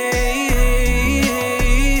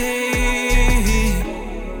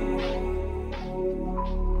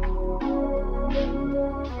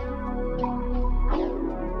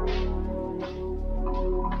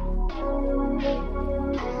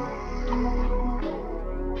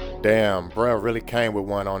 Damn, bruh really came with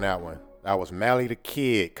one on that one. That was Mally the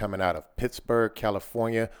Kid coming out of Pittsburgh,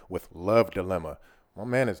 California with Love Dilemma. My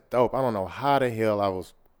man is dope. I don't know how the hell I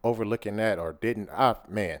was overlooking that or didn't.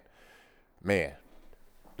 Man.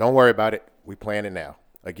 Don't worry about it. We playing it now.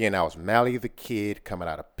 Again, that was Mally the Kid coming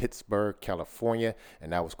out of Pittsburgh, California,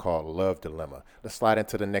 and that was called Love Dilemma. Let's slide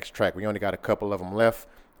into the next track. We only got a couple of them left.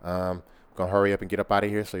 Gonna hurry up and get up out of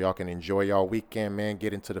here so y'all can enjoy y'all weekend, man.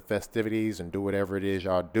 Get into the festivities and do whatever it is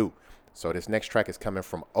y'all do. So this next track is coming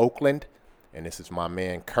from Oakland, and this is my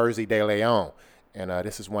man Kersey De Leon, and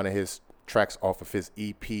this is one of his tracks off of his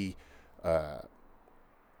EP,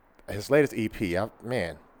 his latest EP.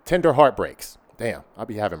 Man, Tender Heartbreaks. Damn, I'll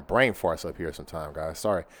be having brain farts up here sometime, guys.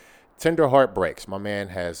 Sorry. Tender Heartbreaks. My man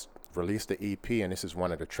has released the EP, and this is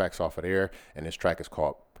one of the tracks off of there, and this track is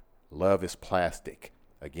called Love is Plastic.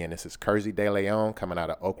 Again, this is Kersey De Leon coming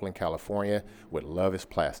out of Oakland, California with Love is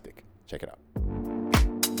Plastic. Check it out.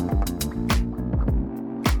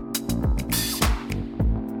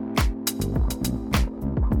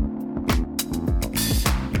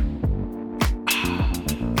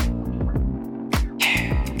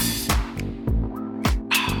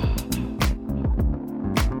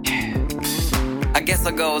 Guess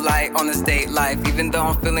I'll go light on this date life. Even though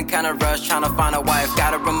I'm feeling kinda rushed, trying to find a wife.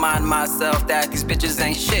 Gotta remind myself that these bitches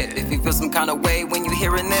ain't shit. If you feel some kind of way when you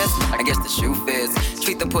hearing this, I guess the shoe fits.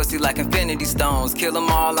 Treat the pussy like infinity stones. Kill them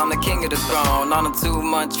all, I'm the king of the throne. On a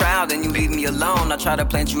 2-month trial, then you leave me alone. I try to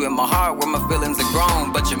plant you in my heart where my feelings are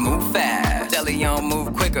grown, but you move fast. Deleon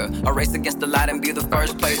move quicker. I race against the light and be the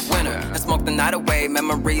first place winner. And smoke the night away,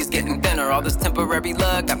 memories getting thinner. All this temporary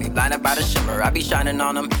luck got me blinded by the shimmer. I be shining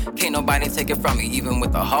on them, can't nobody take it from me. Even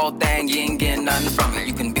with the whole thing, you ain't getting nothing from me.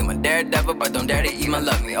 You can be my daredevil, but don't dare to even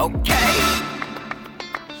love me, okay?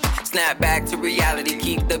 Snap back to reality,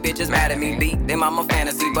 keep the bitches mad at me. Beat them, I'm a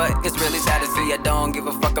fantasy, but it's really sad to see. I don't give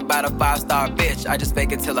a fuck about a 5-star bitch. I just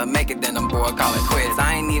fake it till I make it, then I'm bored, call it quits.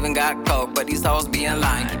 I ain't even got coke, but these hoes be in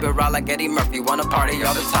line. Keep it raw like Eddie Murphy, wanna party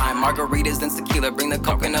all the time. Margaritas and tequila, bring the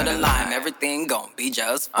coconut and lime. Everything gon' be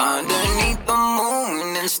just fine. Underneath the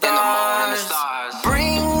moon and stars,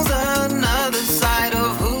 brings another side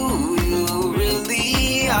of who you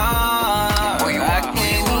really are. Boy, I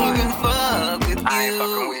can't even fuck with you. I ain't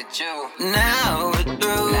fucking with you. Now we're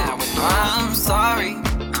through. I'm sorry.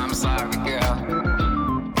 I'm sorry, girl.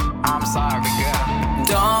 I'm sorry, girl.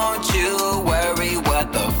 Don't you worry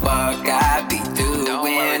what the fuck I be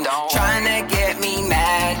doing. Trying to get me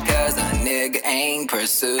mad cause a nigga ain't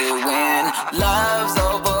pursuing. Love's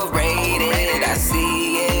overrated, I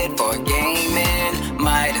see it for gaming.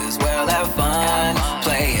 Might as well have fun.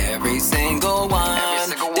 Play every single one.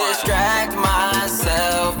 Distract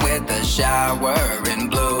myself with a shower and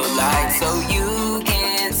blue light so you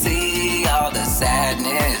can see all the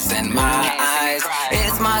sadness in my eyes.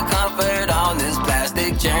 It's my comfort on this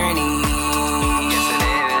plastic journey. Yes, it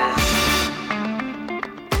is.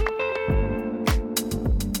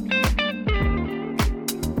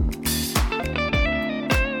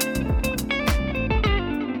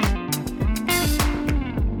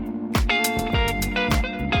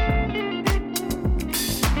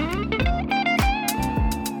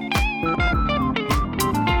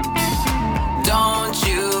 Don't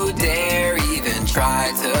you dare even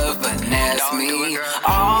try to finesse me.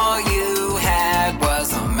 All you had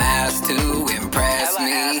was a mask to impress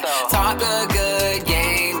me. Talk a good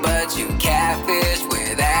game, but you catfish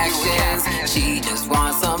with actions. She just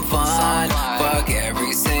wants some fun. Fuck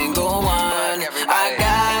every single one. I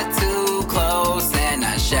got too close and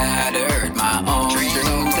I shattered my own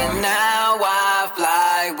dreams. And now I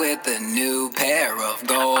fly with a new pair of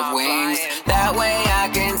gold wings. That way I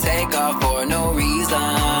can take off for no reason.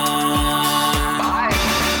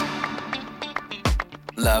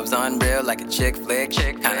 Love's unreal like a chick flick.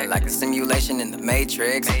 Kinda like a simulation in the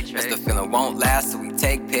Matrix. Guess the feeling won't last, so we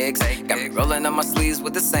take pics. Got me rolling up my sleeves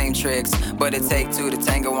with the same tricks. But it take two to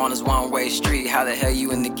tango on this one-way street. How the hell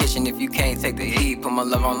you in the kitchen if you can't take the heat? Put my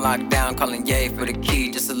love on lockdown, calling yay for the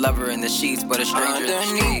key. Just a lover in the sheets, but a stranger in the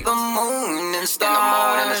streets. Underneath the moon and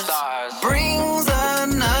stars, brings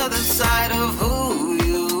another side of who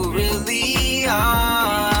you really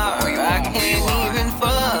are. I can't even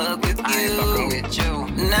fuck with you.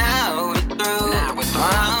 Now we're through.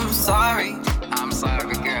 I'm sorry. I'm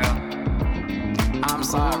sorry, girl. I'm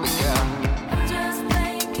sorry, girl. Just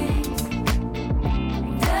play games.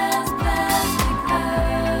 Just plastic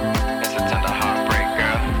love. It's a tender heartbreak,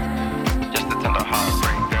 girl. Just a tender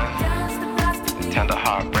heartbreak, girl. Tender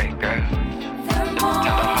heartbreak, girl. Just a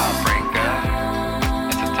tender heartbreak, girl.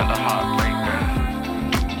 It's a tender heartbreak, girl.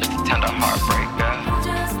 Just a tender heartbreak, girl.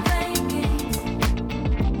 Just play games.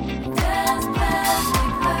 Just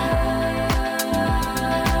plastic love.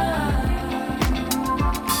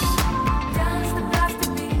 Dance the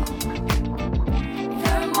plastic beat.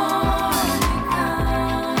 The morning comes.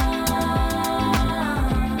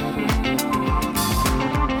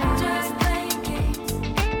 Just play games.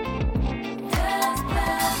 Just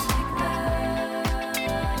plastic love.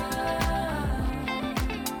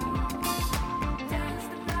 Dance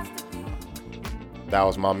the plastic beat. That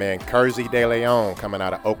was my man Kersey De Leon coming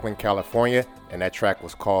out of Oakland, California, and that track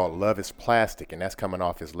was called Love is Plastic, and that's coming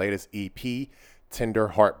off his latest EP, Tender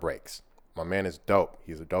Heartbreaks. My man is dope.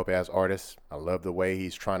 He's a dope-ass artist. I love the way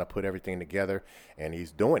he's trying to put everything together, and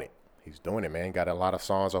he's doing it. He's doing it, man. Got a lot of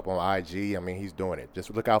songs up on IG. I mean, he's doing it.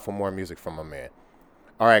 Just look out for more music from my man.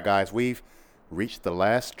 All right, guys, we've reached the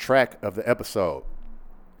last track of the episode.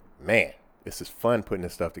 Man, this is fun putting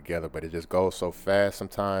this stuff together, but it just goes so fast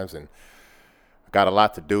sometimes, and got a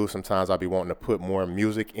lot to do. Sometimes I'll be wanting to put more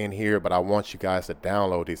music in here, but I want you guys to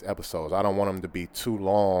download these episodes. I don't want them to be too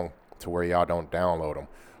long to where y'all don't download them.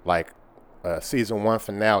 Like season 1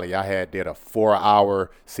 finale, I did a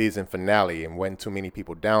 4-hour season finale and wasn't too many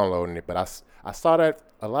people downloading it, but I saw that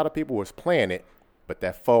a lot of people was playing it, But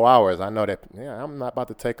that 4 hours, I know that, yeah, I'm not about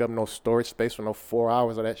to take up no storage space for no 4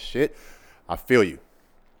 hours of that shit. I feel you.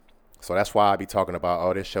 So that's why I be talking about,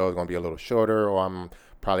 oh, this show is going to be a little shorter, or I'm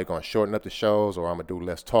probably going to shorten up the shows, or I'm going to do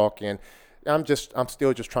less talking. I'm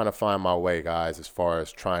still just trying to find my way, guys, as far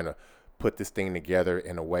as trying to put this thing together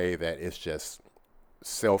in a way that it's just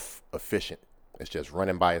self-efficient. It's just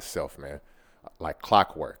running by itself, man, like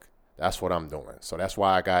clockwork. That's what I'm doing. So that's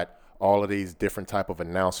why I got all of these different type of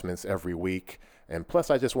announcements every week. And plus,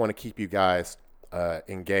 I just want to keep you guys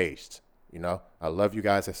engaged. You know, I love you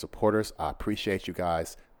guys as supporters. I appreciate you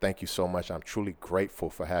guys. Thank you so much. I'm truly grateful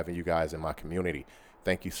for having you guys in my community.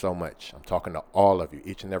 Thank you so much. I'm talking to all of you,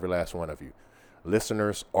 each and every last one of you.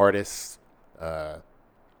 Listeners, artists,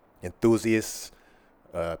 enthusiasts,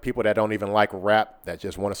 people that don't even like rap, that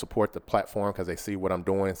just want to support the platform because they see what I'm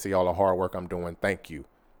doing, see all the hard work I'm doing. Thank you.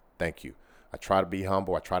 Thank you. I try to be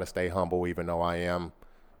humble. I try to stay humble, even though I am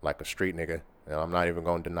like a street nigga. And I'm not even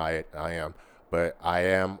going to deny it. I am. But I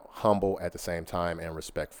am humble at the same time and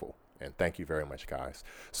respectful. And thank you very much, guys.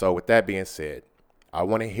 So with that being said, I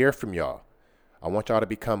want to hear from y'all. I want y'all to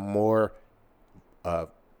become more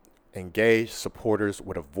engaged supporters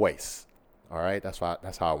with a voice. All right? That's how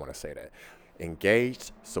I want to say that.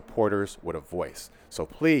 Engaged supporters with a voice. So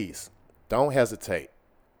please don't hesitate.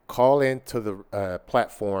 Call into the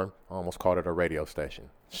platform. I almost called it a radio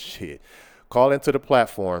station. Shit. Call into the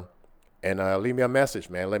platform and leave me a message,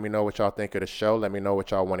 man. Let me know what y'all think of the show. Let me know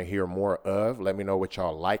what y'all want to hear more of. Let me know what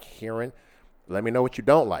y'all like hearing. Let me know what you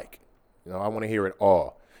don't like. You know, I want to hear it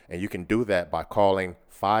all. And you can do that by calling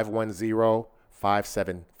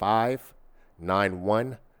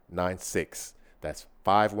 510-575-9196. That's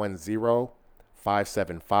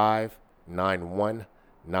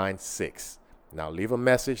 510-575-9196. Now leave a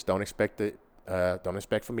message. Don't expect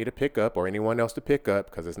for me to pick up or anyone else to pick up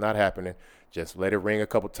because it's not happening. Just let it ring a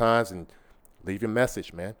couple times and leave your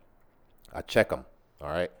message, man. I check them. All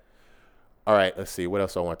right. All right. Let's see what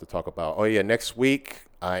else I want to talk about. Oh yeah, next week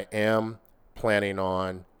I am planning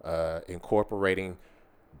on incorporating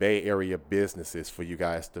Bay Area businesses for you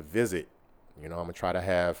guys to visit. You know, I'm gonna try to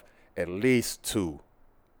have at least 2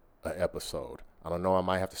 an episode. I don't know. I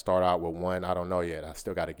might have to start out with 1. I don't know yet. I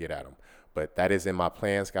still got to get at them. But that is in my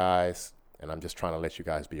plans, guys. And I'm just trying to let you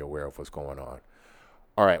guys be aware of what's going on.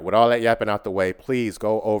 All right. With all that yapping out the way, please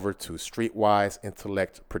go over to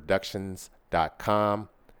streetwiseintellectproductions.com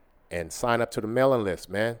and sign up to the mailing list,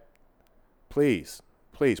 man. Please,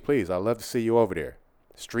 please, please. I'd love to see you over there.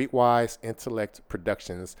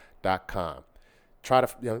 streetwiseintellectproductions.com. Try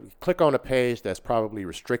to click on a page that's probably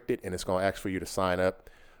restricted, and it's going to ask for you to sign up,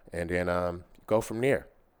 and then go from there.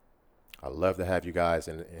 I'd love to have you guys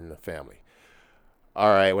in the family.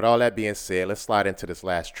 All right, with all that being said, let's slide into this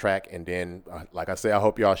last track. And then, like I said, I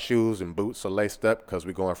hope y'all shoes and boots are laced up because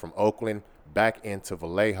we're going from Oakland back into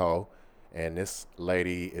Vallejo. And this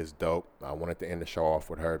lady is dope. I wanted to end the show off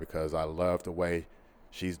with her because I love the way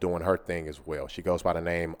she's doing her thing as well. She goes by the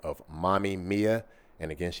name of Mommy Mia.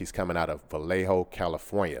 And again, she's coming out of Vallejo,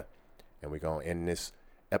 California. And we're going to end this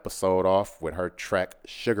episode off with her track,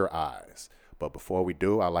 Sugar Eyes. But before we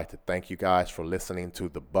do, I'd like to thank you guys for listening to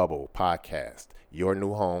The Bubble Podcast, your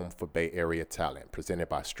new home for Bay Area talent, presented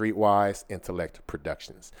by Streetwise Intellect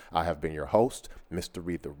Productions. I have been your host,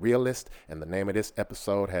 MistaRye the Realist, and the name of this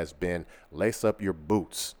episode has been Lace Up Your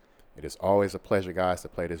Boots. It is always a pleasure, guys, to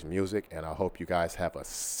play this music, and I hope you guys have a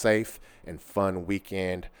safe and fun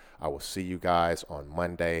weekend. I will see you guys on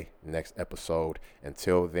Monday, next episode.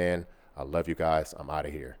 Until then, I love you guys. I'm out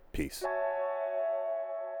of here. Peace.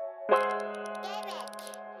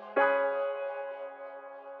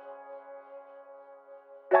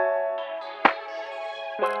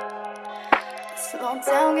 Slow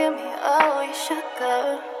down, give me all your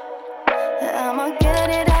sugar. I'ma get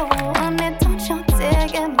it, I want it, don't you dare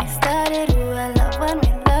get me started. Ooh, I love when we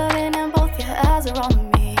loving and both your eyes are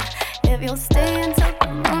on me. If you'll stay until the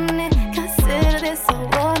morning, consider this a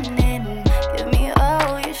warning. Give me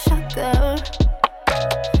all your sugar.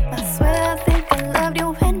 I swear I think I loved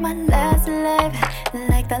you in my last life,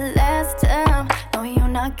 like the last time. No, you're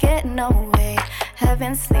not getting away.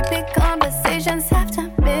 Having sleepy conversations after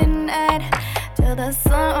midnight till the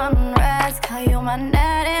sunrise. Call you my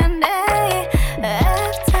night and day.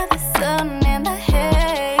 After the sun and the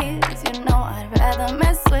haze, you know I'd rather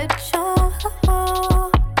mess with you.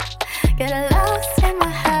 Get lost in my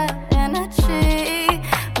high energy.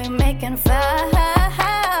 We making fire.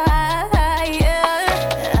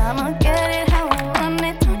 I'ma get it how I want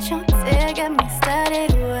it. Don't you dare get me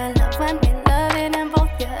started. Ooh, I love when we love it and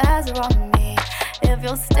both your eyes are on me. If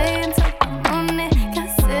you'll stay until the morning,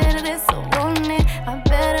 consider this a warning. I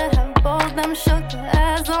better have both them sugar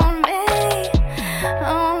eyes on me.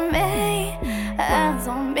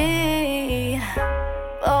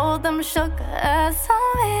 them sugar ass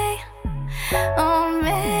on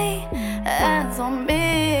me, hands on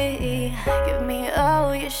me. Give me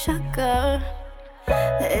all your sugar.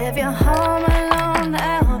 If you're home alone,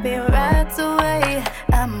 I'll be right away.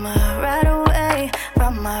 I'ma right away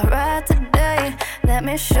from my ride today. Let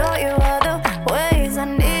me show you all the ways I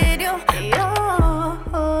need you. You.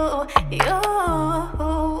 Your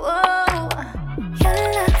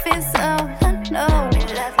love is all I know.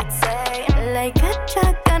 Love it, say. Like a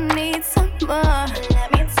drug, I need some more. Let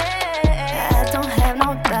me take. I don't have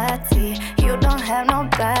nobody. You don't have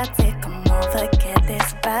nobody. Come over, get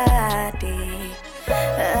this body.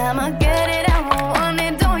 I'ma get it, I want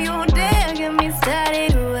it. Don't you dare get me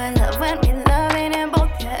started. Ooh, I love when we loving and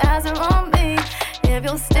both your eyes are on me. If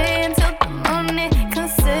you'll stay until the morning,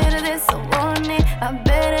 consider this a warning. I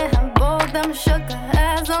better have both them sugar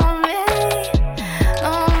eyes on me,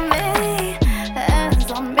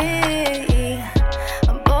 hands on me.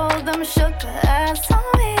 Both them sugar eyes on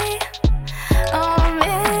me,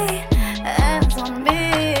 hands on me.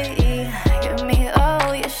 Give me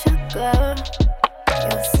all your sugar.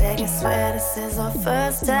 You said you swear this is the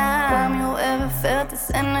first time you ever felt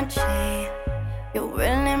this energy. You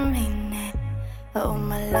really mean it. Oh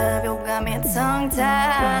my love, you got me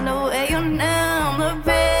tongue-tied. The way you numb the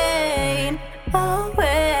pain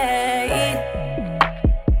away.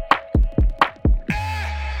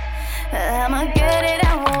 I'ma get it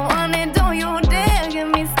out.